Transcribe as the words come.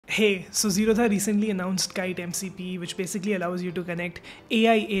Hey, so Zerodha recently announced Kite MCP, which basically allows you to connect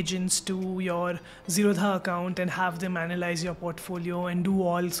AI agents to your Zerodha account and have them analyze your portfolio and do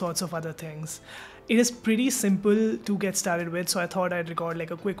all sorts of other things. It is pretty simple to get started with, so I thought I'd record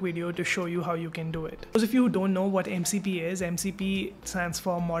like a quick video to show you how you can do it. Those of you who don't know what MCP is, MCP stands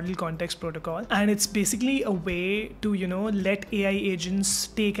for Model Context Protocol, and it's basically a way to, let AI agents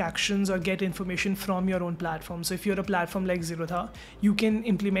take actions or get information from your own platform. So if you're a platform like Zerodha, you can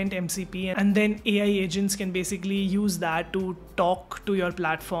implement MCP and then AI agents can basically use that to talk to your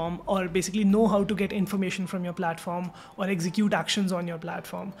platform or basically know how to get information from your platform or execute actions on your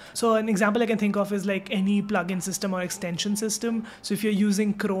platform. So an example I can think of is like any plugin system or extension system. So if you're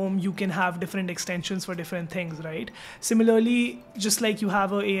using Chrome, you can have different extensions for different things, right? Similarly, just like you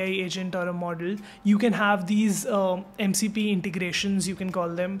have an AI agent or a model, you can have these MCP integrations, you can call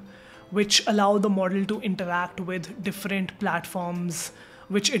them, which allow the model to interact with different platforms,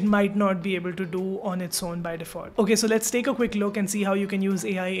 which it might not be able to do on its own by default. Okay, so let's take a quick look and see how you can use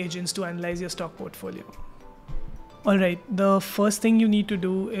AI agents to analyze your stock portfolio. Alright, the first thing you need to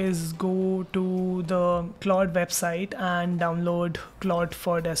do is go to the Claude website and download Claude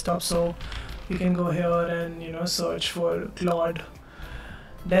for desktop. So you can go here and search for Claude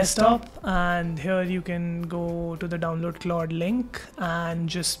desktop, and here you can go to the download Claude link,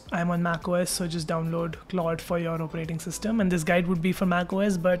 and I'm on macOS, so just download Claude for your operating system, and this guide would be for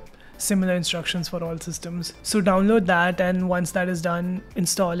macOS but similar instructions for all systems. So download that, and once that is done,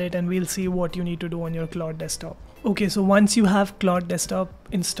 install it, and we'll see what you need to do on your Claude desktop. Okay, so once you have Claude desktop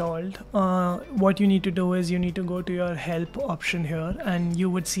installed, what you need to do is you need to go to your help option here, and you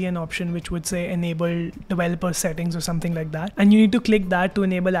would see an option which would say enable developer settings or something like that, and you need to click that to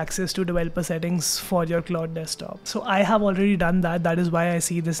enable access to developer settings for your Claude desktop. So I have already done that. That is why I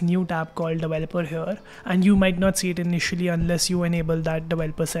see this new tab called developer here, and you might not see it initially unless you enable that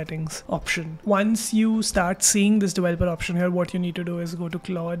developer settings option. Once you start seeing this developer option here, what you need to do is go to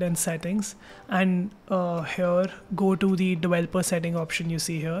Claude and settings, and here go to the developer setting option you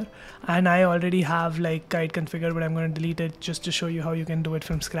see here, and I already have like Kite configured, but I'm going to delete it just to show you how you can do it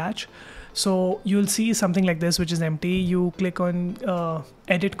from scratch. So you'll see something like this, which is empty. You click on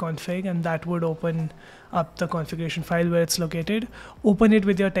edit config, and that would open up the configuration file where it's located. Open it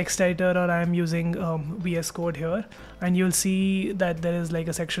with your text editor, or I'm using VS Code here, and you'll see that there is like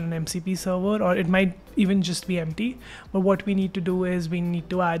a section on MCP server, or it might even just be empty. But what we need to do is we need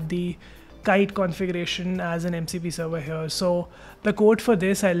to add the Kite configuration as an MCP server here. So the code for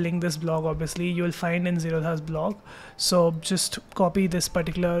this, I'll link this blog, obviously you'll find in Zerodha's blog. So just copy this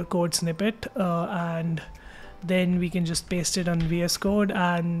particular code snippet and then we can just paste it on VS Code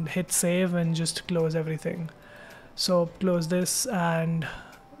and hit save and just close everything. So close this, and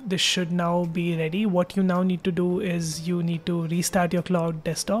this should now be ready. What you now need to do is you need to restart your Claude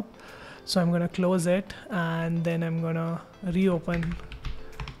desktop. So I'm going to close it, and then I'm going to reopen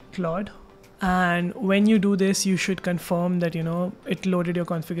Claude. And when you do this, you should confirm that it loaded your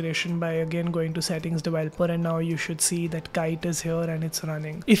configuration by again going to settings, developer, and now you should see that Kite is here and it's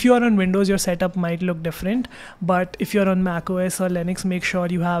running. If you are on Windows, your setup might look different, but if you're on macOS or Linux, make sure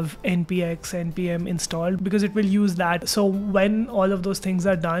you have npx npm installed, because it will use that. So when all of those things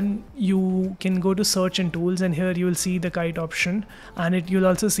are done, you can go to search and tools, and here you will see the Kite option, and you'll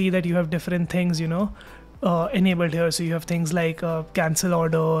also see that you have different things enabled here. So you have things like cancel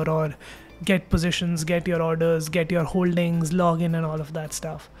order, or get positions, get your orders, get your holdings, login, and all of that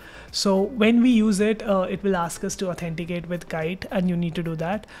stuff. So when we use it, it will ask us to authenticate with Kite, and you need to do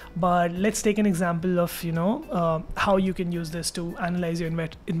that. But let's take an example of how you can use this to analyze your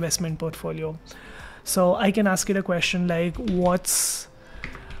investment portfolio. So I can ask it a question like, what's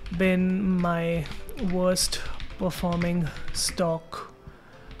been my worst performing stock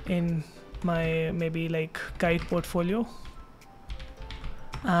in my maybe like Kite portfolio?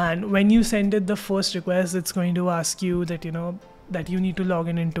 And when you send it the first request, it's going to ask you that that you need to log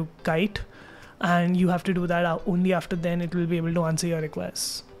into Kite, and you have to do that. Only after then it will be able to answer your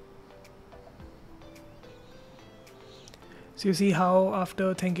requests. So you see how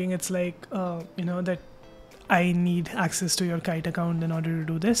after thinking, it's like that I need access to your Kite account in order to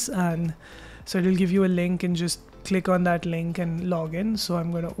do this, and so it will give you a link, and just click on that link and log in. So I'm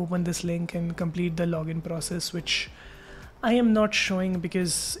going to open this link and complete the login process, which I am not showing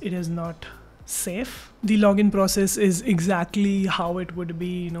because it is not safe. The login process is exactly how it would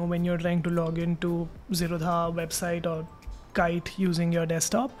be, when you're trying to log into Zerodha website or Kite using your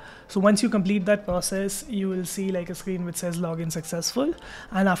desktop. So once you complete that process, you will see like a screen which says login successful,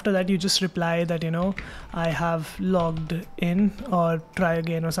 and after that you just reply that I have logged in, or try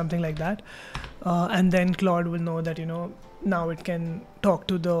again or something like that, and then Claude will know that now it can talk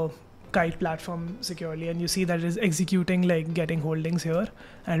to the Kite platform securely, and you see that it is executing like getting holdings here,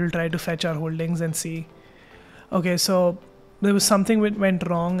 and we'll try to fetch our holdings and see. Okay, so there was something that went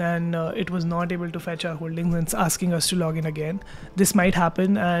wrong, and it was not able to fetch our holdings, and it's asking us to log in again. This might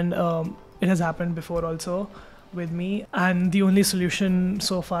happen, and it has happened before also with me, and the only solution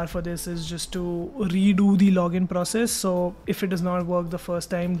so far for this is just to redo the login process. So if it does not work the first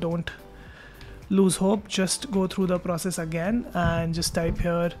time, don't lose hope, just go through the process again and just type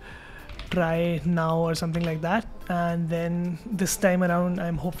here try now or something like that, and then this time around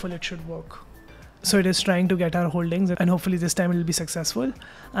I'm hopeful it should work. So it is trying to get our holdings, and hopefully this time it will be successful.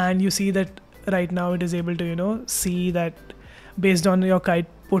 And you see that right now it is able to see that based on your Kite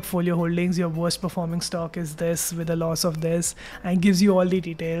portfolio holdings, your worst performing stock is this with a loss of this, and gives you all the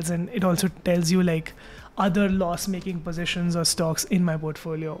details. And it also tells you like other loss making positions or stocks in my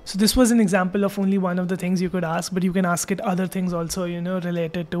portfolio. So this was an example of only one of the things you could ask, but you can ask it other things also,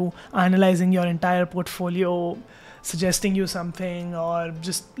 related to analyzing your entire portfolio, suggesting you something, or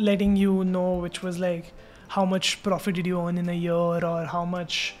just letting you know which was like how much profit did you earn in a year, or how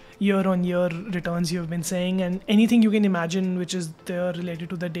much year-on-year returns you've been saying, and anything you can imagine which is there related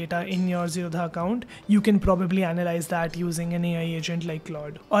to the data in your Zerodha account, you can probably analyze that using an AI agent like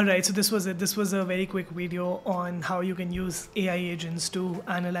Claude. Alright, so this was it. This was a very quick video on how you can use AI agents to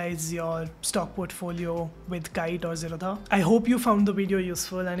analyze your stock portfolio with Kite or Zerodha. I hope you found the video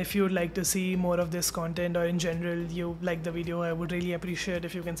useful, and if you would like to see more of this content, or in general you like the video, I would really appreciate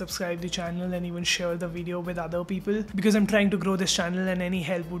if you can subscribe the channel and even share the video with other people, because I'm trying to grow this channel and any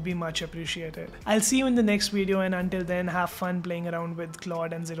help would be much appreciated. I'll see you in the next video, and until then, have fun playing around with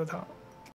Claude and Zerodha.